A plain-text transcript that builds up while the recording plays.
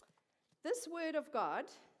This Word of God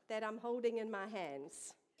that I'm holding in my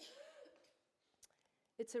hands,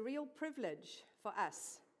 it's a real privilege for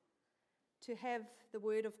us to have the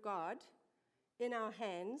Word of God in our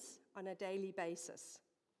hands on a daily basis.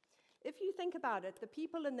 If you think about it, the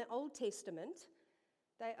people in the Old Testament,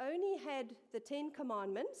 they only had the 10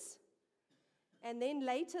 Commandments, and then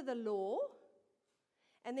later the law,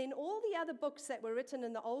 and then all the other books that were written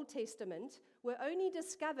in the Old Testament were only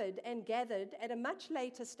discovered and gathered at a much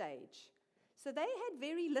later stage. So they had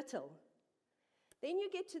very little. Then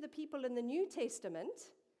you get to the people in the New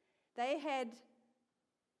Testament. They had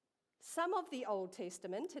some of the Old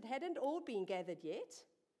Testament. It hadn't all been gathered yet.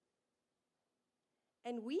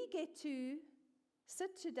 And we get to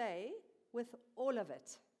sit today with all of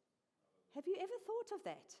it. Have you ever thought of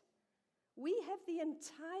that? We have the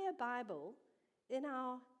entire Bible in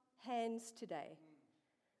our hands today.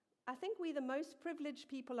 I think we're the most privileged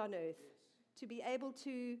people on earth to be able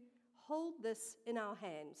to hold this in our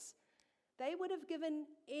hands. They would have given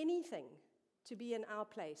anything to be in our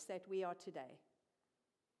place that we are today.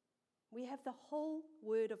 We have the whole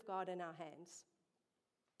Word of God in our hands.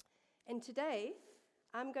 And today,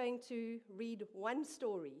 I'm going to read one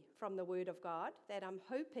story from the Word of God that I'm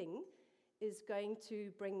hoping is going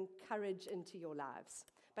to bring courage into your lives.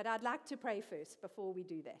 But I'd like to pray first before we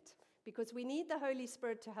do that, because we need the Holy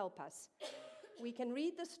Spirit to help us. We can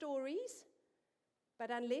read the stories, but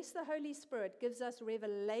unless the Holy Spirit gives us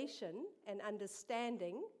revelation and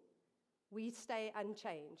understanding, we stay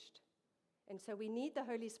unchanged. And so we need the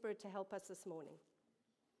Holy Spirit to help us this morning.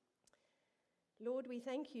 Lord, we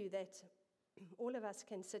thank you that all of us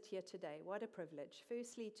can sit here today. What a privilege.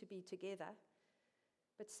 Firstly, to be together,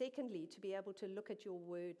 but secondly, to be able to look at your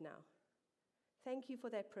word now. Thank you for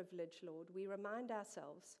that privilege, Lord. We remind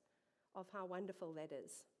ourselves of how wonderful that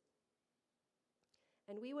is.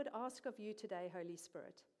 And we would ask of you today, Holy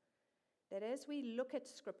Spirit, that as we look at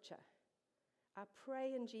Scripture, I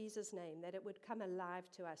pray in Jesus' name that it would come alive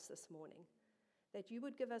to us this morning, that you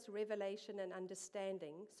would give us revelation and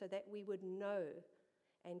understanding so that we would know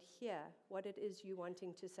and hear what it is you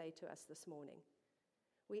wanting to say to us this morning.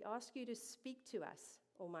 We ask you to speak to us,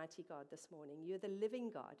 Almighty God, this morning. You're the living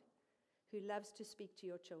God who loves to speak to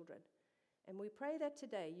your children. And we pray that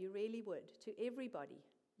today you really would, to everybody,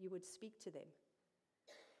 you would speak to them.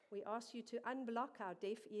 We ask you to unblock our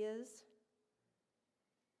deaf ears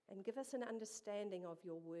and give us an understanding of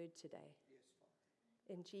your word today. Yes,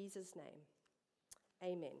 Father. In Jesus' name,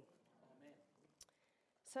 amen. Amen.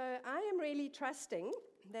 So I am really trusting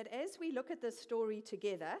that as we look at this story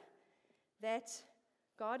together, that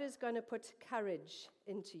God is going to put courage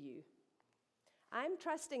into you. I'm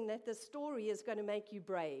trusting that the story is going to make you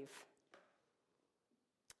brave.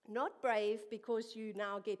 Not brave because you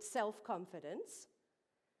now get self-confidence,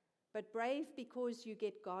 but brave because you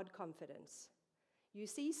get God confidence. You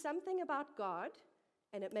see something about God,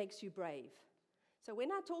 and it makes you brave. So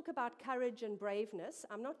when I talk about courage and braveness,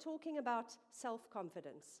 I'm not talking about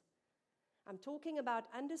self-confidence. I'm talking about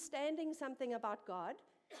understanding something about God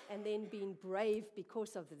and then being brave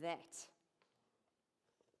because of that.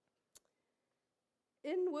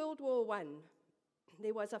 In World War I,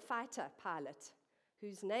 there was a fighter pilot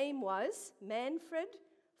whose name was Manfred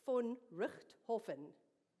von Richthofen.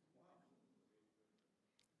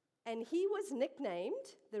 And he was nicknamed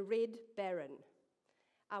the Red Baron.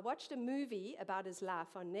 I watched a movie about his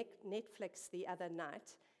life on Netflix the other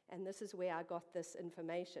night, and this is where I got this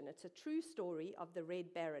information. It's a true story of the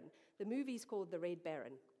Red Baron. The movie's called The Red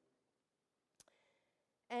Baron.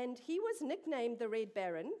 And he was nicknamed the Red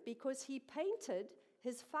Baron because he painted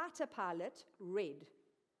his fighter pilot red.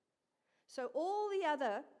 So all the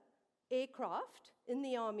other aircraft in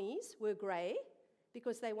the armies were gray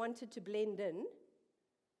because they wanted to blend in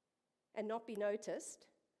and not be noticed.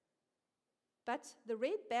 But the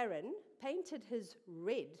Red Baron painted his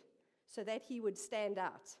red so that he would stand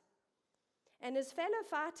out. And his fellow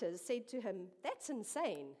fighters said to him, "That's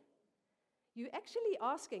insane. You're actually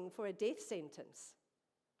asking for a death sentence."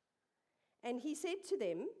 And he said to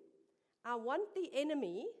them, "I want the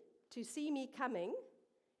enemy to see me coming,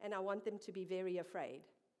 and I want them to be very afraid."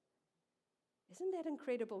 Isn't that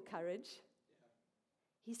incredible courage? Yeah.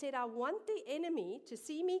 He said, "I want the enemy to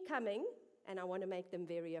see me coming, and I want to make them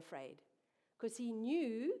very afraid." Because he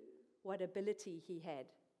knew what ability he had,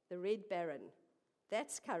 the Red Baron.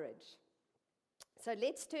 That's courage. So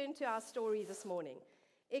let's turn to our story this morning.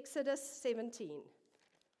 Exodus 17.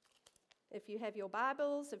 If you have your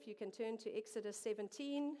Bibles, if you can turn to Exodus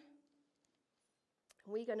 17.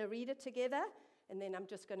 We're going to read it together, and then I'm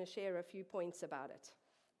just going to share a few points about it.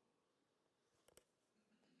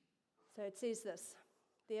 So it says this: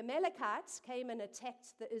 The Amalekites came and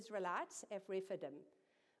attacked the Israelites at Rephidim.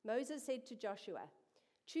 Moses said to Joshua,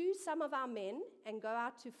 "Choose some of our men and go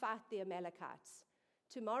out to fight the Amalekites.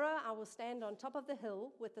 Tomorrow I will stand on top of the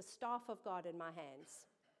hill with the staff of God in my hands."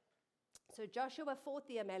 So Joshua fought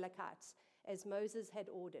the Amalekites as Moses had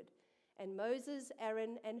ordered. And Moses,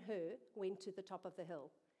 Aaron, and Hur went to the top of the hill.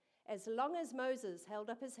 As long as Moses held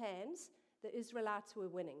up his hands, the Israelites were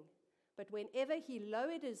winning. But whenever he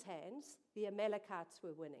lowered his hands, the Amalekites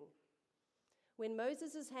were winning. When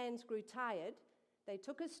Moses' hands grew tired, they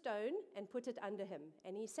took a stone and put it under him,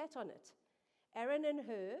 and he sat on it. Aaron and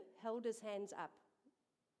Hur held his hands up,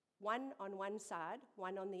 one on one side,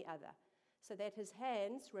 one on the other, so that his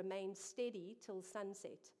hands remained steady till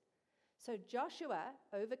sunset. So Joshua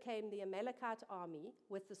overcame the Amalekite army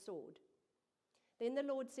with the sword. Then the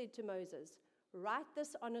Lord said to Moses, "Write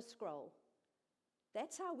this on a scroll."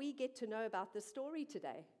 That's how we get to know about the story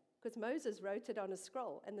today, because Moses wrote it on a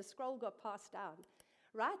scroll, and the scroll got passed down.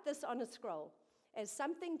 "Write this on a scroll as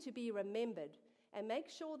something to be remembered, and make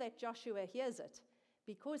sure that Joshua hears it,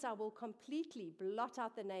 because I will completely blot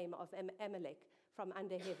out the name of Amalek from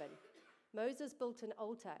under heaven." Moses built an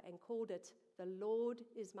altar and called it, "The Lord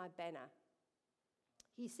is my banner."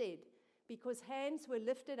 He said, "Because hands were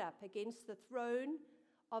lifted up against the throne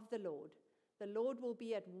of the Lord will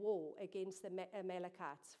be at war against the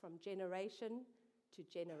Amalekites from generation to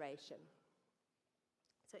generation."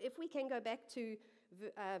 So if we can go back to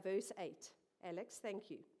verse 8. Alex,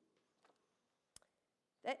 thank you.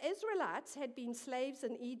 The Israelites had been slaves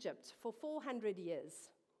in Egypt for 400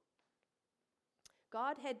 years.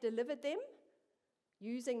 God had delivered them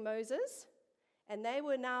using Moses, and they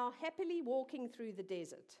were now happily walking through the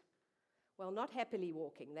desert. Well, not happily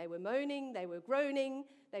walking. They were moaning, they were groaning,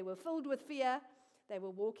 they were filled with fear. They were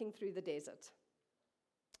walking through the desert.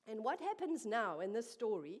 And what happens now in this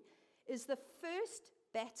story is the first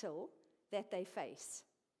battle that they face.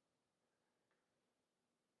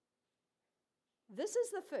 This is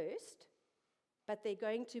the first, but there are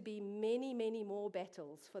going to be many, many more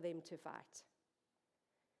battles for them to fight.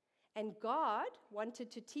 And God wanted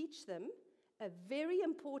to teach them a very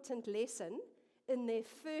important lesson in their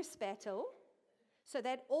first battle, so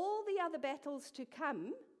that all the other battles to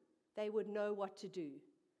come, they would know what to do.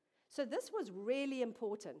 So this was really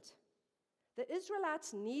important. The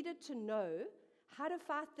Israelites needed to know how to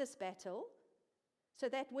fight this battle, so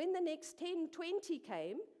that when the next 10, 20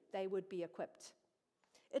 came, they would be equipped.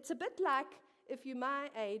 It's a bit like, if you're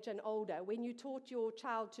my age and older, when you taught your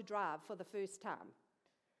child to drive for the first time.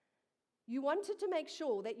 You wanted to make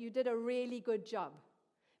sure that you did a really good job,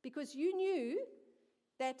 because you knew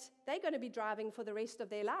that they're going to be driving for the rest of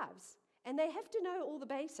their lives, and they have to know all the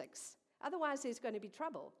basics. Otherwise, there's going to be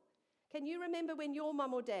trouble. Can you remember when your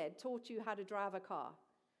mum or dad taught you how to drive a car?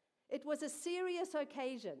 It was a serious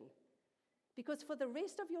occasion, because for the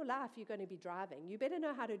rest of your life, you're going to be driving. You better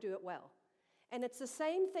know how to do it well. And it's the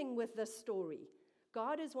same thing with this story.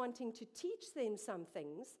 God is wanting to teach them some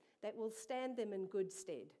things that will stand them in good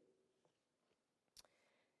stead.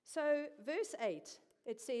 So, verse 8,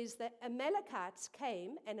 it says that Amalekites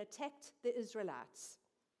came and attacked the Israelites.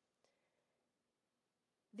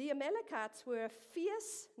 The Amalekites were a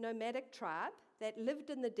fierce nomadic tribe that lived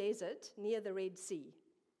in the desert near the Red Sea.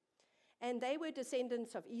 And they were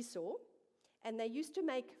descendants of Esau, and they used to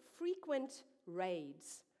make frequent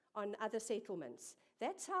raids on other settlements.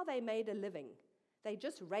 That's how they made a living. They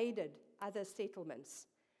just raided other settlements.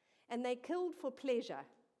 And they killed for pleasure.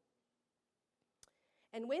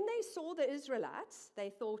 And when they saw the Israelites, they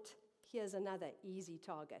thought, here's another easy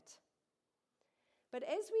target. But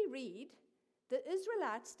as we read, the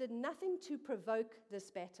Israelites did nothing to provoke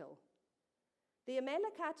this battle. The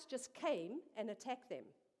Amalekites just came and attacked them.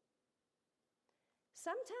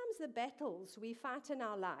 Sometimes the battles we fight in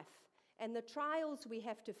our life and the trials we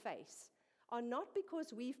have to face are not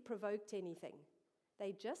because we've provoked anything.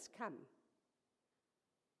 They just come.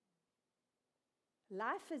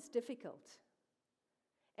 Life is difficult.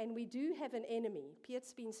 And we do have an enemy.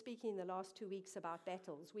 Piet's been speaking the last 2 weeks about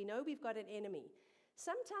battles. We know we've got an enemy.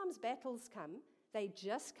 Sometimes battles come, they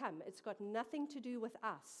just come. It's got nothing to do with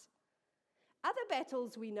us. Other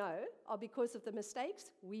battles we know are because of the mistakes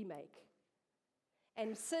we make.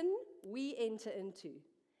 And sin we enter into.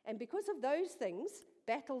 And because of those things,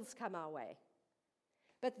 battles come our way.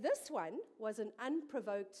 But this one was an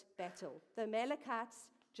unprovoked battle. The Amalekites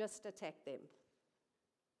just attacked them.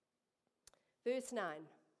 Verse 9.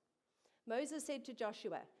 Moses said to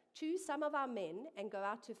Joshua, "Choose some of our men and go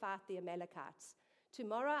out to fight the Amalekites.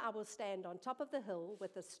 Tomorrow I will stand on top of the hill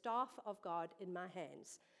with the staff of God in my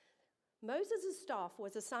hands." Moses' staff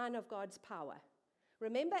was a sign of God's power.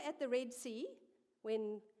 Remember at the Red Sea,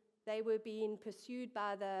 when they were being pursued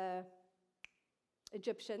by the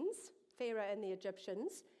Egyptians, Pharaoh and the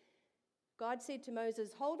Egyptians, God said to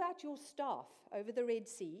Moses, hold out your staff over the Red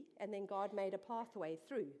Sea, and then God made a pathway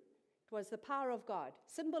through. It was the power of God,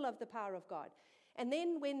 symbol of the power of God. And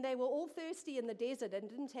then when they were all thirsty in the desert and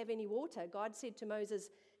didn't have any water, God said to Moses,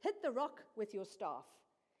 hit the rock with your staff.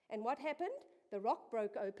 And what happened? The rock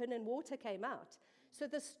broke open and water came out. So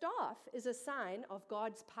the staff is a sign of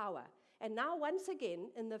God's power. And now once again,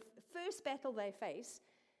 in the first battle they face,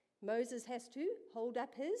 Moses has to hold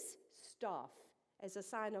up his staff as a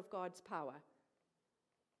sign of God's power.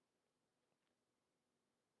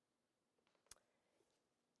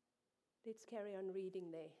 Let's carry on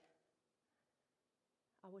reading there.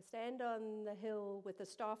 I will stand on the hill with the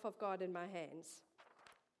staff of God in my hands.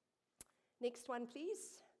 Next one,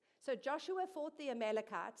 please. So Joshua fought the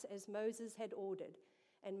Amalekites as Moses had ordered,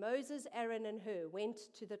 and Moses, Aaron, and Hur went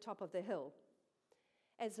to the top of the hill.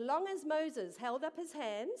 As long as Moses held up his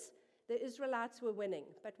hands, the Israelites were winning.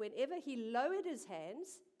 But whenever he lowered his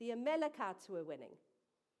hands, the Amalekites were winning.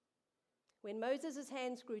 When Moses'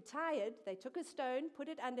 hands grew tired, they took a stone, put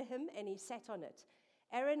it under him, and he sat on it.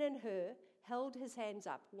 Aaron and Hur held his hands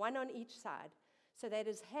up, one on each side, so that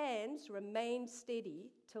his hands remained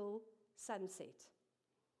steady till sunset.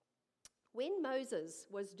 When Moses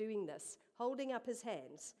was doing this, holding up his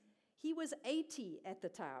hands, he was 80 at the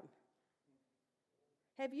time.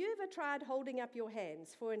 Have you ever tried holding up your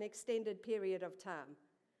hands for an extended period of time?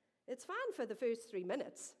 It's fine for the first 3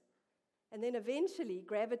 minutes. And then eventually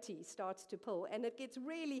gravity starts to pull and it gets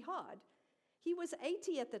really hard. He was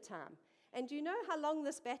 80 at the time. And do you know how long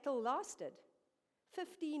this battle lasted?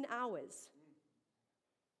 15 hours.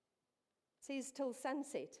 It says till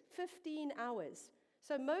sunset. 15 hours.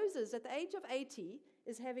 So Moses, at the age of 80,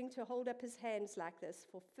 is having to hold up his hands like this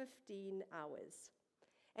for 15 hours.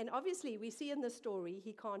 And obviously, we see in the story,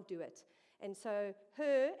 he can't do it. And so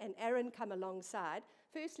Hur and Aaron come alongside.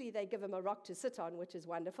 Firstly, they give him a rock to sit on, which is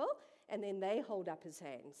wonderful, and then they hold up his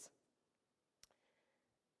hands.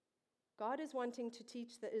 God is wanting to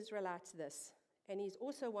teach the Israelites this, and he's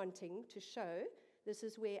also wanting to show this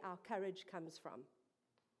is where our courage comes from.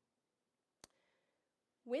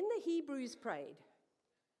 When the Hebrews prayed,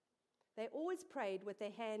 they always prayed with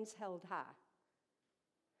their hands held high.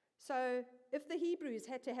 So if the Hebrews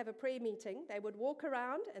had to have a prayer meeting, they would walk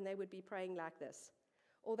around and they would be praying like this.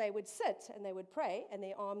 Or they would sit and they would pray and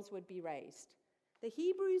their arms would be raised. The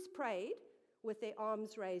Hebrews prayed with their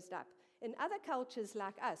arms raised up. In other cultures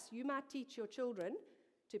like us, you might teach your children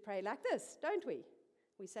to pray like this, don't we?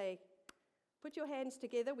 We say, put your hands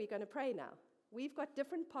together, we're going to pray now. We've got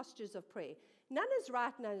different postures of prayer. None is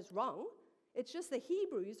right, none is wrong. It's just the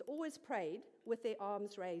Hebrews always prayed with their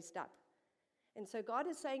arms raised up. And so God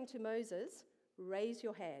is saying to Moses, raise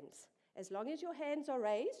your hands. As long as your hands are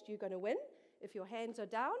raised, you're going to win. If your hands are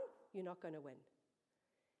down, you're not going to win.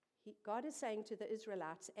 God is saying to the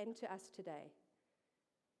Israelites and to us today,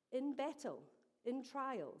 in battle, in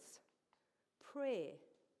trials, prayer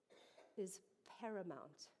is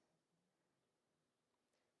paramount.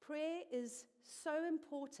 Prayer is so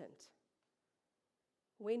important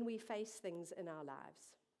when we face things in our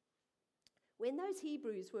lives. When those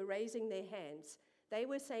Hebrews were raising their hands, they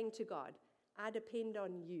were saying to God, I depend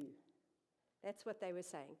on you. That's what they were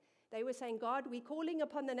saying. They were saying, God, we're calling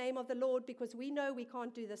upon the name of the Lord because we know we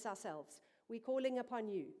can't do this ourselves. We're calling upon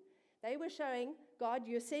you. They were showing, God,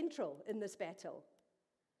 you're central in this battle.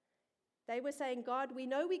 They were saying, God, we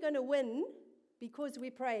know we're going to win because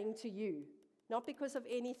we're praying to you, not because of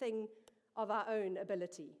anything of our own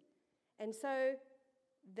ability. And so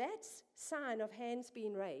that sign of hands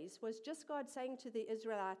being raised was just God saying to the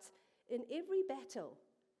Israelites, in every battle,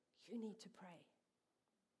 you need to pray.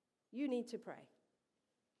 You need to pray.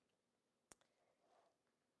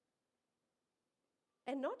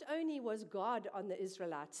 And not only was God on the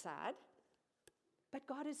Israelite side, but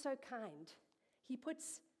God is so kind. He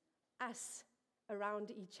puts us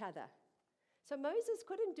around each other. So Moses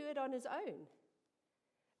couldn't do it on his own.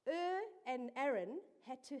 And Aaron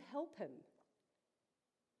had to help him.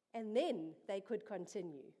 And then they could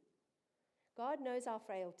continue. God knows our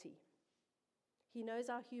frailty. He knows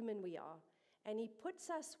how human we are. And he puts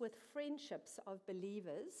us with friendships of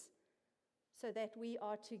believers so that we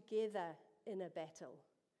are together in a battle.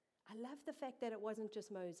 I love the fact that it wasn't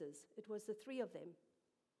just Moses. It was the three of them.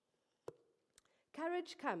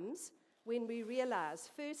 Courage comes when we realize,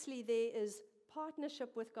 firstly, there is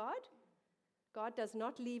partnership with God. God does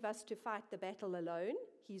not leave us to fight the battle alone.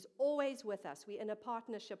 He's always with us. We're in a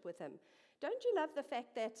partnership with him. Don't you love the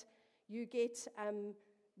fact that you get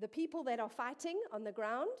the people that are fighting on the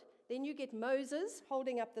ground, then you get Moses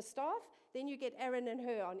holding up the staff, then you get Aaron and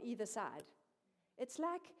Hur on either side. It's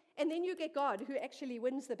like, and then you get God who actually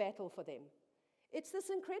wins the battle for them. It's this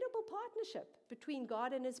incredible partnership between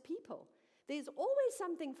God and his people. There's always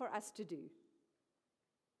something for us to do.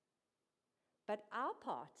 But our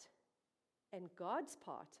part and God's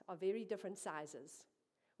part are very different sizes.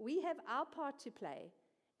 We have our part to play,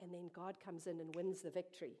 and then God comes in and wins the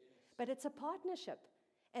victory. But it's a partnership,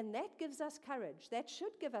 and that gives us courage. That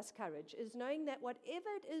should give us courage, is knowing that whatever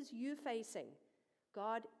it is you're facing,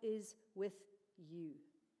 God is with you.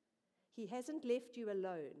 He hasn't left you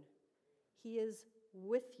alone. He is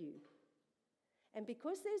with you. And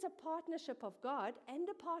because there's a partnership of God and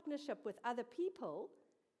a partnership with other people,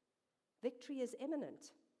 victory is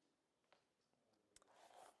imminent.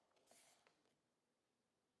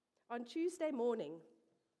 On Tuesday morning,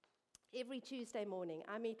 every Tuesday morning,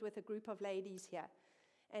 I meet with a group of ladies here.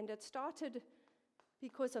 And it started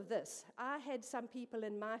because of this. I had some people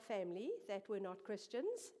in my family that were not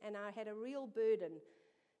Christians, and I had a real burden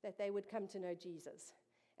that they would come to know Jesus.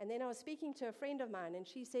 And then I was speaking to a friend of mine, and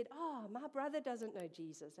she said, "Oh, my brother doesn't know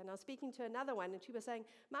Jesus." And I was speaking to another one, and she was saying,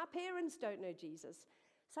 "My parents don't know Jesus."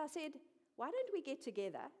 So I said, why don't we get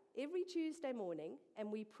together every Tuesday morning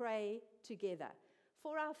and we pray together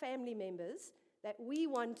for our family members that we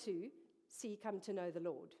want to see come to know the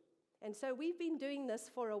Lord. And so we've been doing this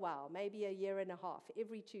for a while, maybe a year and a half,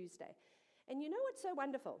 every Tuesday. And you know what's so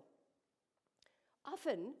wonderful?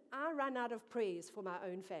 Often, I run out of prayers for my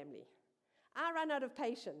own family. I run out of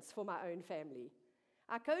patience for my own family.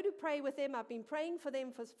 I go to pray with them. I've been praying for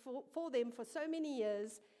them for them for so many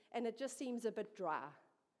years, and it just seems a bit dry.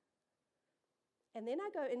 And then I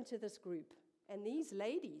go into this group, and these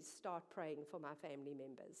ladies start praying for my family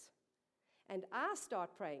members. And I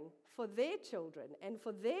start praying for their children and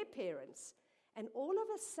for their parents. And all of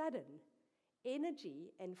a sudden,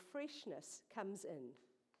 energy and freshness comes in.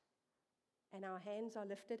 And our hands are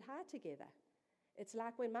lifted high together. It's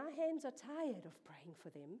like when my hands are tired of praying for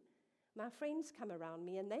them, my friends come around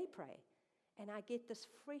me and they pray. And I get this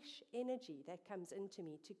fresh energy that comes into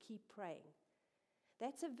me to keep praying.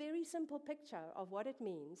 That's a very simple picture of what it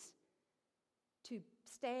means to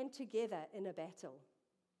stand together in a battle.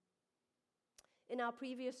 In our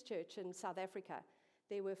previous church in South Africa,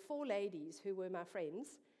 there were 4 ladies who were my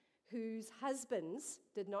friends whose husbands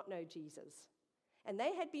did not know Jesus. And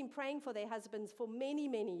they had been praying for their husbands for many,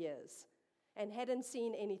 many years and hadn't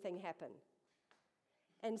seen anything happen.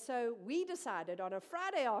 And so we decided on a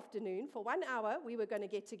Friday afternoon, for 1 hour, we were going to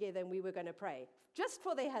get together and we were going to pray. Just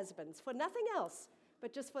for their husbands, for nothing else,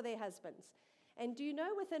 but just for their husbands. And do you know,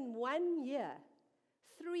 within 1 year,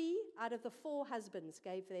 3 out of the 4 husbands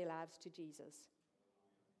gave their lives to Jesus.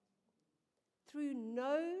 Through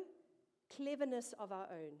no cleverness of our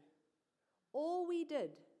own. All we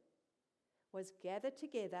did was gather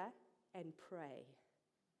together and pray.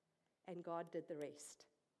 And God did the rest.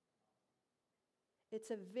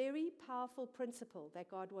 It's a very powerful principle that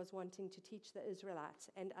God was wanting to teach the Israelites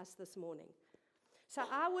and us this morning. So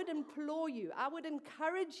I would implore you, I would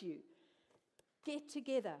encourage you, get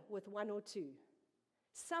together with 1 or 2,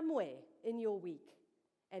 somewhere in your week,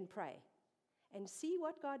 and pray. And see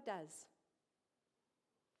what God does.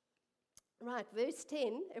 Right, verse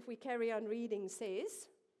 10, if we carry on reading, says,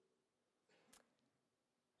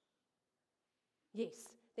 yes,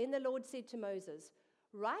 then the Lord said to Moses,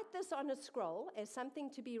 "Write this on a scroll as something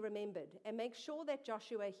to be remembered, and make sure that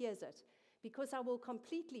Joshua hears it, because I will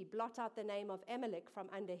completely blot out the name of Amalek from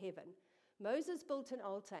under heaven." Moses built an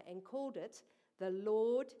altar and called it, "The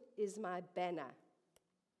Lord is my banner."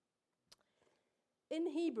 In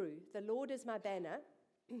Hebrew, "the Lord is my banner"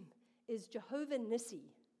 is Jehovah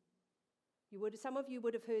Nissi. Some of you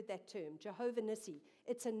would have heard that term, Jehovah Nissi.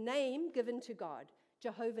 It's a name given to God,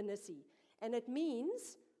 Jehovah Nissi. And it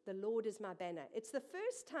means, the Lord is my banner. It's the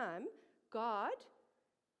first time God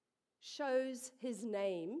shows his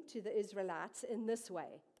name to the Israelites in this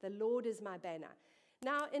way. The Lord is my banner.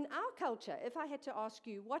 Now, in our culture, if I had to ask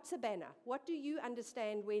you, what's a banner? What do you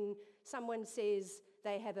understand when someone says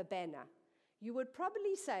they have a banner? You would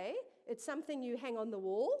probably say it's something you hang on the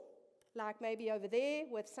wall, like maybe over there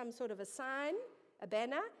with some sort of a sign, a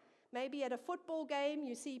banner. Maybe at a football game,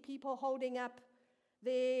 you see people holding up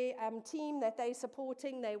their team that they're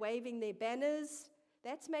supporting, they're waving their banners.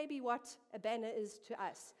 That's maybe what a banner is to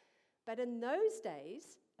us. But in those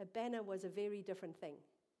days, a banner was a very different thing.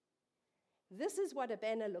 This is what a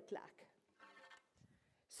banner looked like.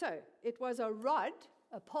 So it was a rod,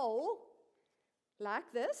 a pole,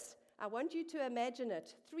 like this. I want you to imagine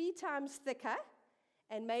it 3 times thicker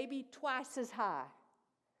and maybe twice as high.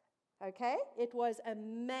 Okay? It was a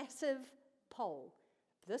massive pole.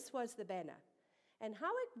 This was the banner. And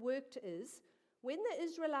how it worked is, when the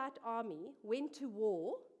Israelite army went to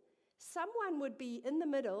war, someone would be in the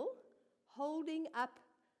middle holding up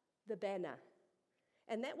the banner.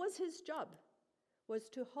 And that was his job, was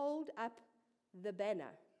to hold up the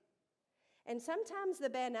banner. And sometimes the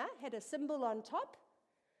banner had a symbol on top,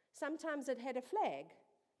 sometimes it had a flag.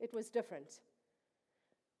 It was different.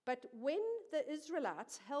 But when the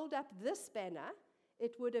Israelites held up this banner,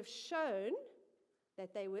 it would have shown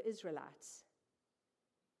that they were Israelites.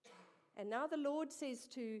 And now the Lord says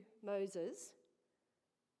to Moses,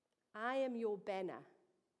 I am your banner.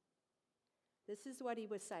 This is what he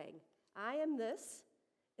was saying. I am this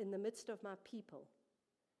in the midst of my people.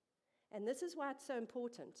 And this is why it's so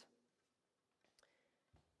important.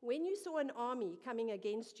 When you saw an army coming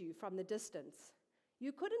against you from the distance,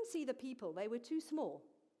 you couldn't see the people. They were too small.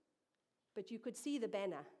 But you could see the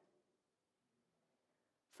banner.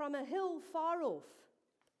 From a hill far off,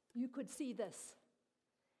 you could see this.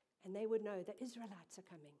 And they would know the Israelites are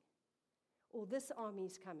coming. Or this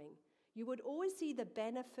army's coming. You would always see the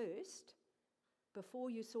banner first before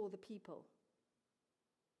you saw the people.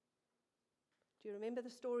 Do you remember the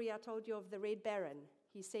story I told you of the Red Baron?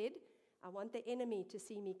 He said, I want the enemy to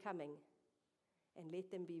see me coming and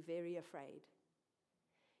let them be very afraid.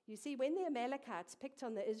 You see, when the Amalekites picked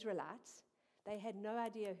on the Israelites, they had no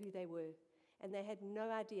idea who they were, and they had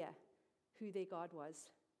no idea who their God was.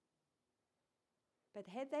 But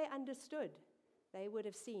had they understood, they would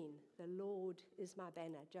have seen, the Lord is my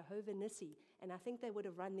banner, Jehovah Nissi, and I think they would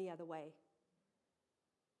have run the other way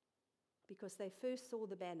because they first saw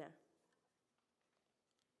the banner.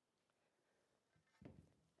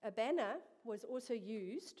 A banner was also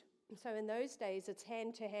used, so in those days it's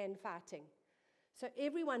hand-to-hand fighting. So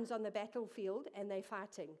everyone's on the battlefield and they're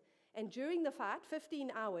fighting. And during the fight,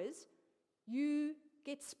 15 hours, you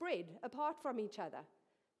get spread apart from each other.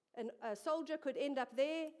 And a soldier could end up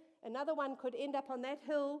there, another one could end up on that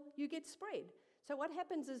hill, you get spread. So what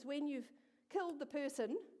happens is when you've killed the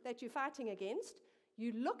person that you're fighting against,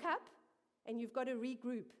 you look up and you've got to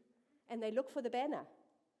regroup. And they look for the banner.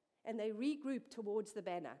 And they regroup towards the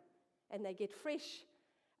banner. And they get fresh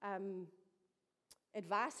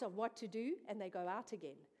advice of what to do, and they go out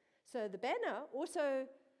again. So the banner also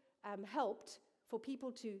helped for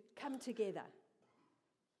people to come together.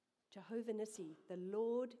 Jehovah Nissi, the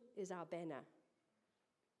Lord is our banner.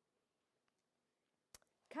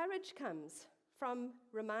 Courage comes from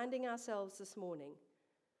reminding ourselves this morning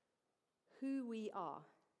who we are.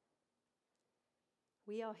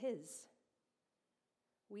 We are His.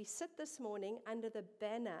 We sit this morning under the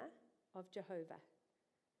banner of Jehovah,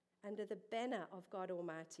 under the banner of God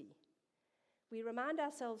Almighty. We remind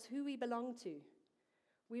ourselves who we belong to.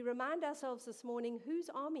 We remind ourselves this morning, whose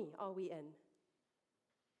army are we in?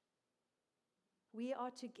 We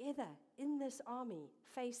are together in this army,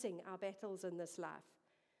 facing our battles in this life.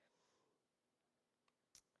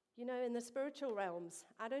 You know, in the spiritual realms,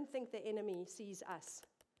 I don't think the enemy sees us,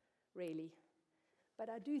 really. But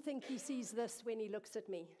I do think he sees this when he looks at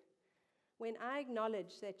me. When I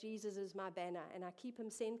acknowledge that Jesus is my banner and I keep him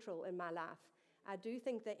central in my life, I do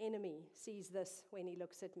think the enemy sees this when he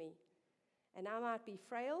looks at me. And I might be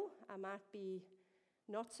frail, I might be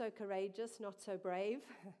not so courageous, not so brave,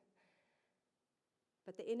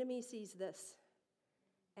 but the enemy sees this.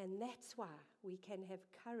 And that's why we can have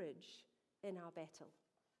courage in our battle.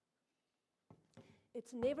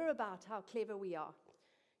 It's never about how clever we are.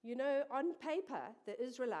 You know, on paper, the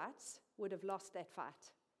Israelites would have lost that fight.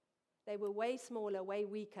 They were way smaller, way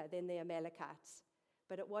weaker than the Amalekites.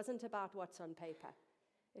 But it wasn't about what's on paper.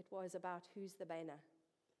 It was about who's the banner.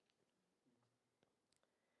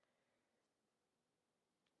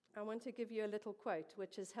 I want to give you a little quote,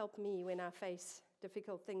 which has helped me when I face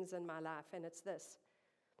difficult things in my life, and it's this.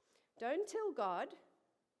 Don't tell God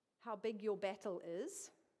how big your battle is.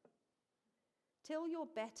 Tell your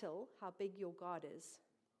battle how big your God is.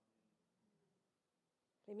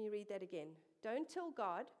 Let me read that again. Don't tell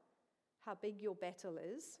God how big your battle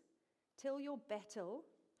is. Tell your battle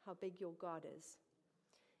how big your God is.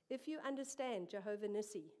 If you understand Jehovah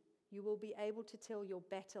Nissi, you will be able to tell your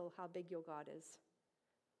battle how big your God is.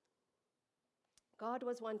 God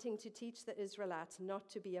was wanting to teach the Israelites not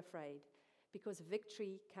to be afraid because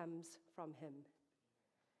victory comes from Him.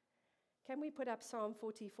 Can we put up Psalm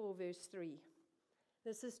 44, verse 3?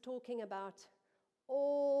 This is talking about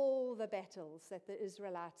all the battles that the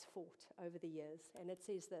Israelites fought over the years. And it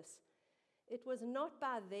says this, it was not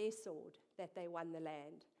by their sword that they won the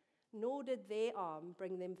land, nor did their arm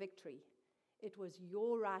bring them victory. It was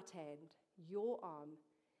your right hand, your arm,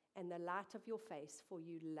 and the light of your face, for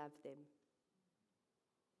you love them.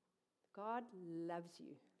 God loves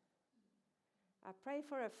you. I pray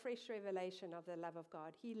for a fresh revelation of the love of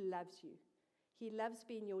God. He loves you. He loves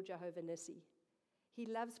being your Jehovah Nissi. He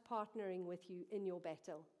loves partnering with you in your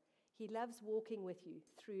battle. He loves walking with you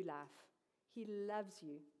through life. He loves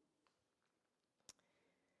you.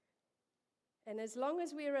 And as long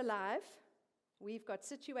as we're alive, we've got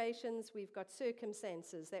situations, we've got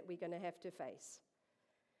circumstances that we're going to have to face.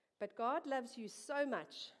 But God loves you so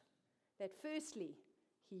much that firstly,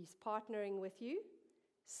 He's partnering with you.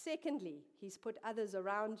 Secondly, He's put others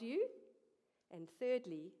around you. And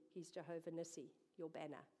thirdly, He's Jehovah Nissi, your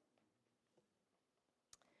banner.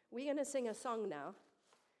 We're going to sing a song now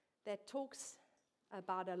that talks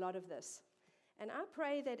about a lot of this. And I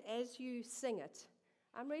pray that as you sing it,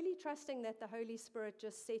 I'm really trusting that the Holy Spirit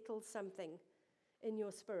just settles something in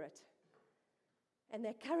your spirit. And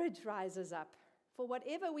that courage rises up for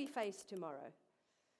whatever we face tomorrow,